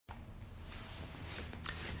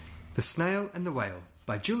The Snail and the Whale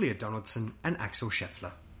by Julia Donaldson and Axel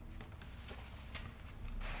Scheffler.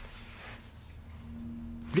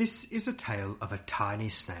 This is a tale of a tiny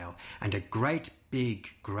snail and a great big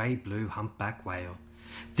grey-blue humpback whale.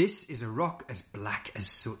 This is a rock as black as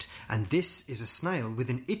soot, and this is a snail with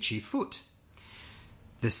an itchy foot.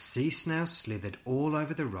 The sea snail slithered all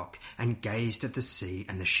over the rock and gazed at the sea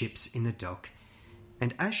and the ships in the dock.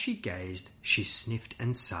 And as she gazed, she sniffed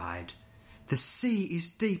and sighed. The sea is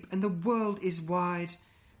deep and the world is wide.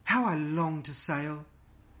 How I long to sail,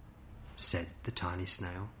 said the tiny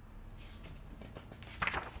snail.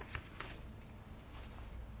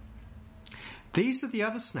 These are the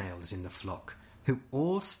other snails in the flock, who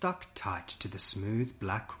all stuck tight to the smooth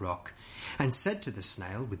black rock, and said to the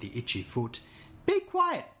snail with the itchy foot, "Be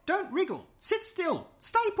quiet, don't wriggle, sit still,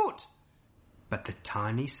 stay put." But the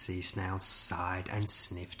tiny sea snail sighed and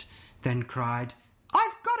sniffed, then cried,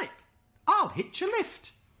 "I've got it, I'll hitch a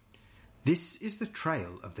lift." This is the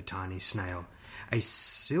trail of the tiny snail, a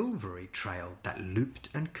silvery trail that looped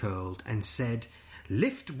and curled and said,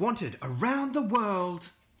 "Lift wanted around the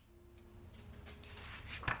world."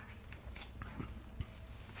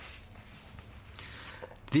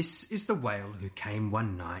 This is the whale who came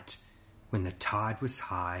one night when the tide was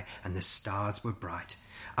high and the stars were bright,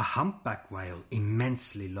 a humpback whale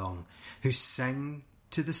immensely long, who sang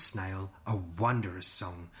to the snail a wondrous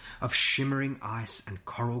song of shimmering ice and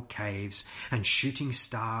coral caves and shooting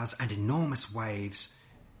stars and enormous waves.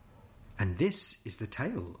 And this is the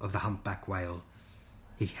tale of the humpback whale.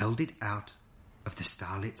 He held it out of the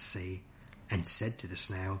starlit sea and said to the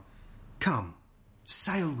snail, "Come,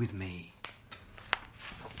 sail with me."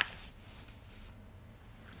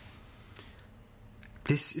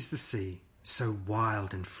 This is the sea, so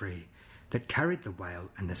wild and free, that carried the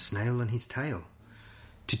whale and the snail on his tail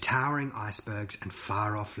to towering icebergs and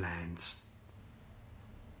far-off lands.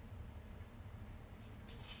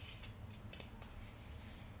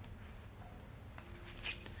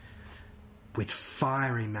 With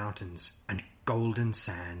fiery mountains and golden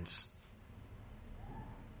sands.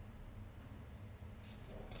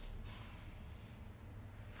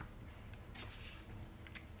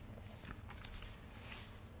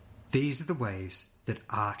 These are the waves that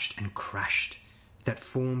arched and crashed, that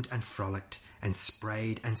formed and frolicked and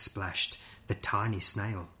sprayed and splashed the tiny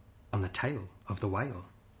snail on the tail of the whale.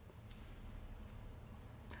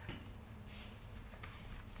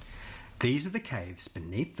 These are the caves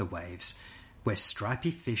beneath the waves, where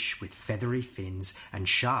stripy fish with feathery fins and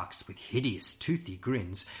sharks with hideous toothy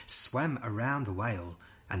grins swam around the whale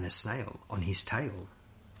and the snail on his tail.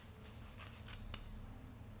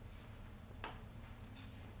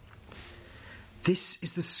 This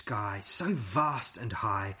is the sky, so vast and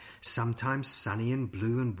high, sometimes sunny and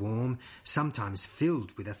blue and warm, sometimes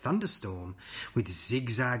filled with a thunderstorm, with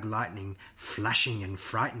zigzag lightning flashing and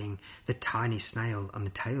frightening the tiny snail on the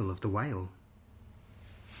tail of the whale.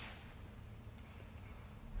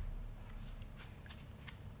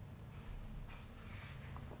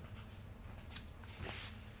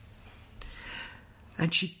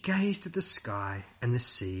 And she gazed at the sky and the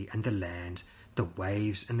sea and the land, the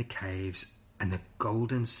waves and the caves, and the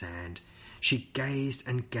golden sand. She gazed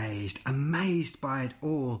and gazed, amazed by it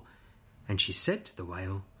all, and she said to the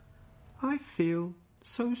whale, "I feel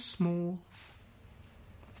so small."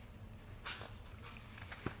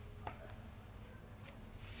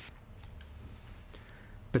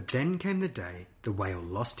 But then came the day the whale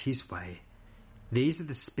lost his way. These are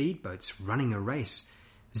the speedboats running a race,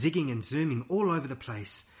 zigging and zooming all over the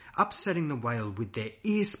place, upsetting the whale with their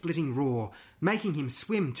ear-splitting roar, making him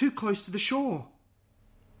swim too close to the shore.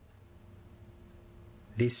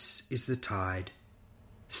 This is the tide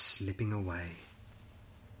slipping away.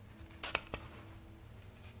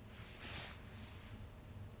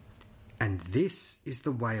 And this is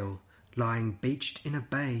the whale lying beached in a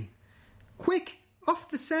bay. "Quick, off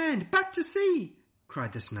the sand, back to sea!"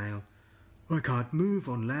 cried the snail. "I can't move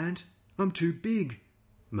on land, I'm too big,"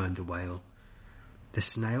 moaned the whale. The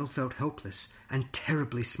snail felt helpless and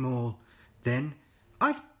terribly small. Then,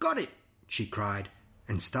 "I've got it!" she cried,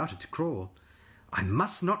 and started to crawl. "I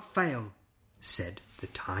must not fail," said the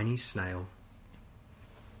tiny snail.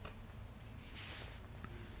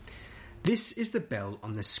 This is the bell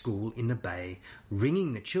on the school in the bay,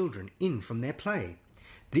 ringing the children in from their play.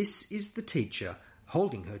 This is the teacher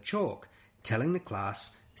holding her chalk, telling the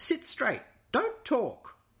class, "Sit straight, don't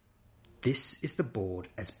talk." This is the board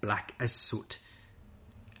as black as soot.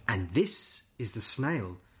 And this is the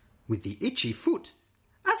snail with the itchy foot.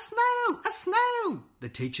 "A snail! A snail!" The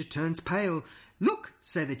teacher turns pale. "Look,"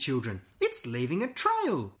 say the children, "it's leaving a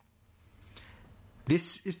trail."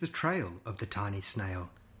 This is the trail of the tiny snail,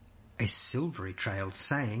 a silvery trail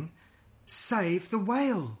saying, "Save the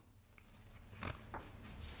whale!"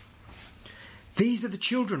 These are the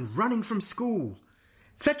children running from school,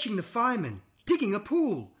 fetching the firemen, digging a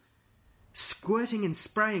pool, squirting and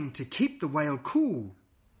spraying to keep the whale cool.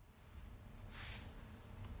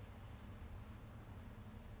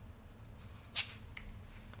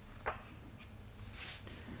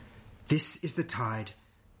 This is the tide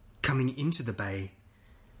coming into the bay,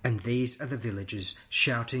 and these are the villagers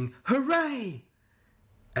shouting, "Hooray!"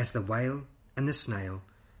 as the whale and the snail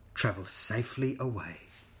travel safely away.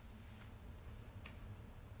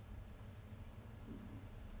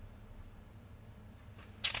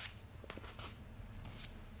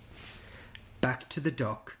 Back to the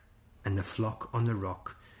dock and the flock on the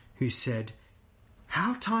rock, who said,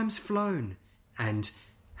 "How time's flown, and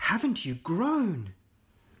haven't you grown?"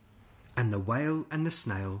 And the whale and the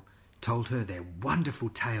snail told her their wonderful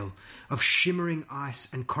tale of shimmering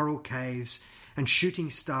ice and coral caves and shooting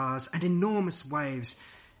stars and enormous waves,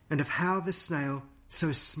 and of how the snail,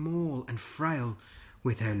 so small and frail,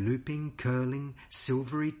 with her looping, curling,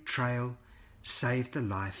 silvery trail, saved the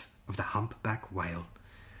life of the humpback whale.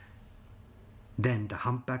 Then the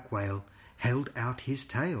humpback whale held out his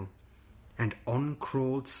tail, and on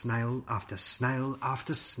crawled snail after snail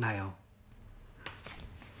after snail.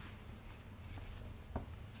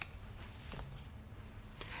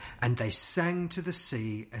 And they sang to the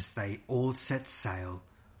sea as they all set sail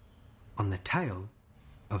on the tail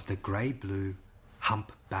of the grey-blue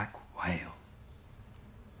humpback whale.